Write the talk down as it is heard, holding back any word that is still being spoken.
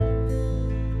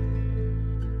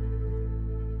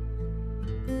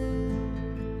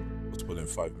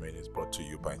5 minutes, brought to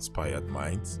you by Inspired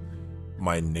Minds.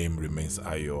 My name remains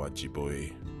Ayo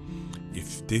Ajiboye.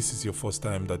 If this is your first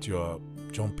time that you are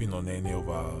jumping on any of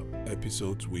our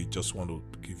episodes, we just want to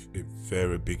give a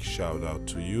very big shout out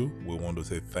to you. We want to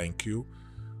say thank you.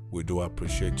 We do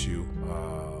appreciate you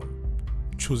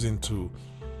choosing to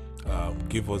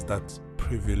give us that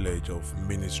privilege of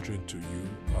ministering to you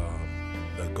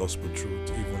the gospel truth,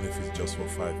 even if it's just for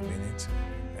 5 minutes.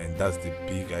 And that's the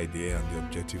big idea and the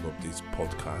objective of this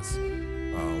podcast.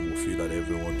 We feel that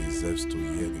everyone deserves to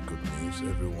hear the good news.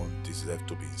 Everyone deserves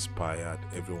to be inspired.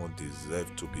 Everyone deserves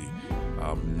to be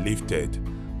lifted,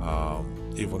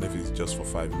 even if it's just for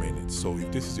 5 minutes. So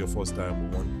if this is your first time,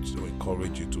 we want to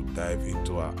encourage you to dive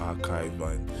into our archive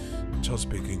and just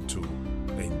begin to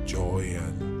enjoy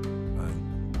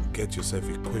and get yourself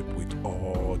equipped with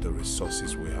all the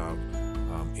resources we have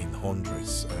in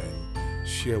hundreds, and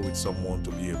share with someone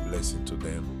to be a blessing to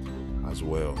them as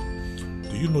well.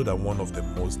 Do you know that one of the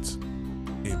most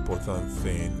important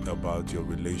thing about your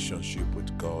relationship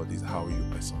with God is how you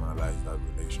personalize that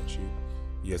relationship?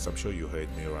 Yes, I'm sure you heard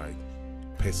me right.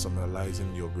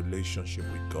 Personalizing your relationship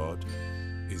with God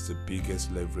is the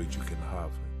biggest leverage you can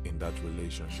have in that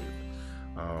relationship.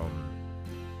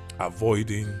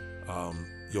 Avoiding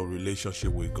your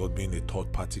relationship with God being a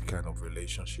third party kind of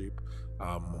relationship,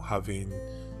 having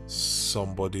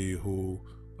somebody who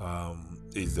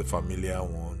is the familiar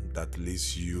one that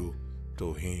leads you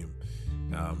to Him,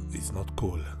 it's not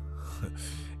cool.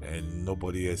 And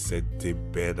nobody has said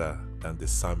it better than the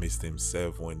psalmist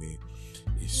himself when he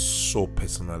so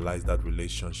personalized that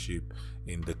relationship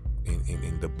in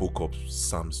the book of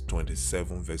Psalms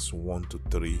 27 verse 1 to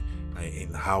 3, and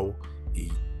in how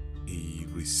he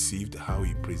received, how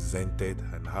he presented,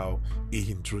 and how he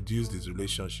introduced his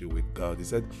relationship with God. He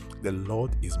said, "The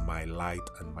Lord is my light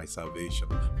and my salvation."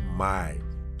 My,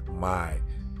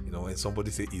 when somebody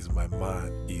say he's my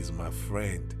man, he's my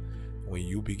friend, when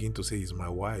you begin to say he's my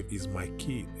wife, he's my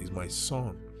kid, he's my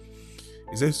son,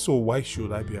 he says, "So why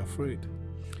should I be afraid?"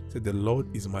 He said, "The Lord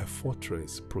is my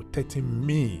fortress, protecting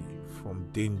me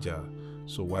from danger.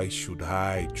 So why should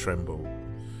I tremble?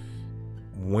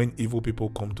 When evil people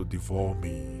come to devour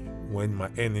me, when my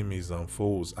enemies and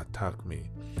foes attack me,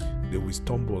 they will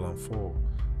stumble and fall.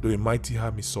 Though a mighty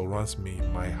army surrounds me,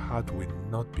 my heart will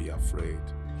not be afraid.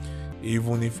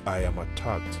 Even if I am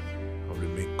attacked, I'll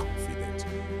remain confident."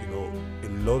 A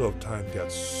lot of times there are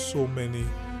so many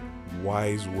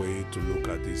wise ways to look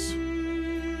at this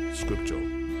scripture.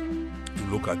 You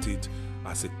look at it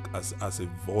as a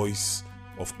voice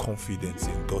of confidence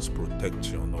in God's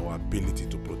protection or ability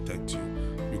to protect you.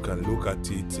 You can look at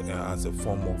it as a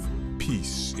form of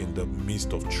peace in the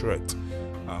midst of threat.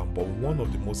 But one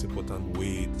of the most important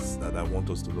ways that I want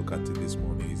us to look at it this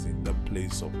morning is in the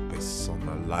place of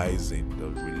personalizing the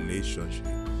relationship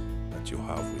that you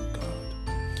have with God.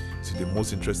 See, the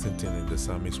most interesting thing in the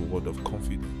psalmist's word of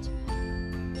confidence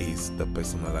is the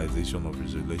personalization of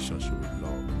his relationship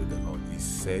with the Lord. He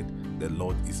said, "The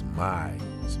Lord is my."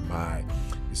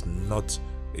 It's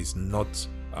not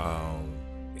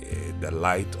the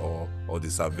light or the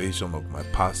salvation of my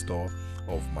pastor,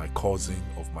 of my cousin,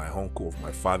 of my uncle, of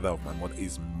my father, of my mother.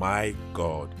 Is my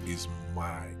God. Is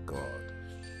my God.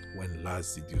 When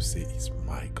last did you say, "Is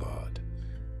my God"?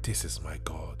 This is my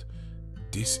God.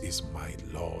 This is my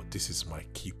Lord. This is my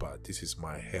keeper. This is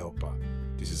my helper.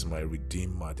 This is my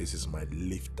redeemer. This is my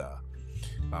lifter.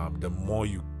 The more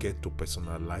you get to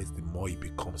personalize, the more it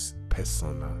becomes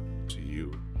personal to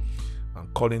you.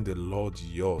 And calling the Lord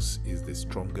yours is the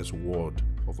strongest word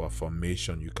of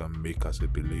affirmation you can make as a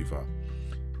believer.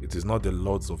 It is not the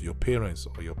lords of your parents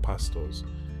or your pastors.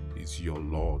 It's your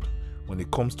Lord. When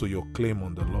it comes to your claim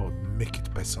on the Lord, make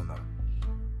it personal.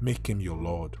 Make Him your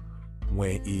Lord.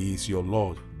 When He is your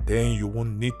Lord, then you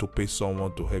won't need to pay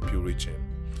someone to help you reach Him.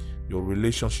 Your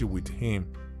relationship with Him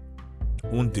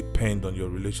won't depend on your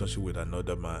relationship with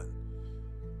another man.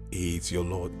 He is your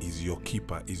Lord, He is your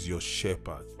keeper, He is your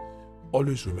shepherd.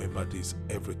 Always remember this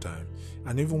every time.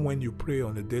 And even when you pray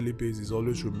on a daily basis,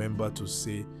 always remember to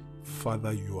say,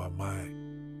 "Father, you are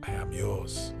mine. I am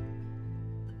yours."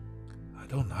 I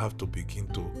don't have to begin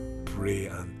to pray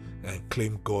and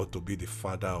claim God to be the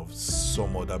father of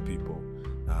some other people.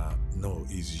 No,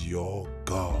 He's your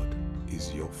God.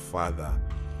 He's your Father.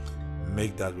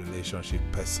 Make that relationship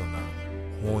personal.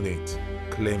 Own it,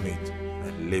 claim it,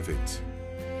 and live it.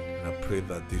 And I pray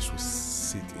that this will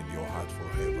sit in your heart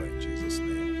forever in Jesus'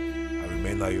 name. I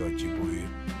remain Ayo Ajiboye.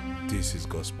 This is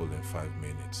Gospel in 5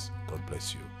 minutes. God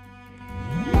bless you.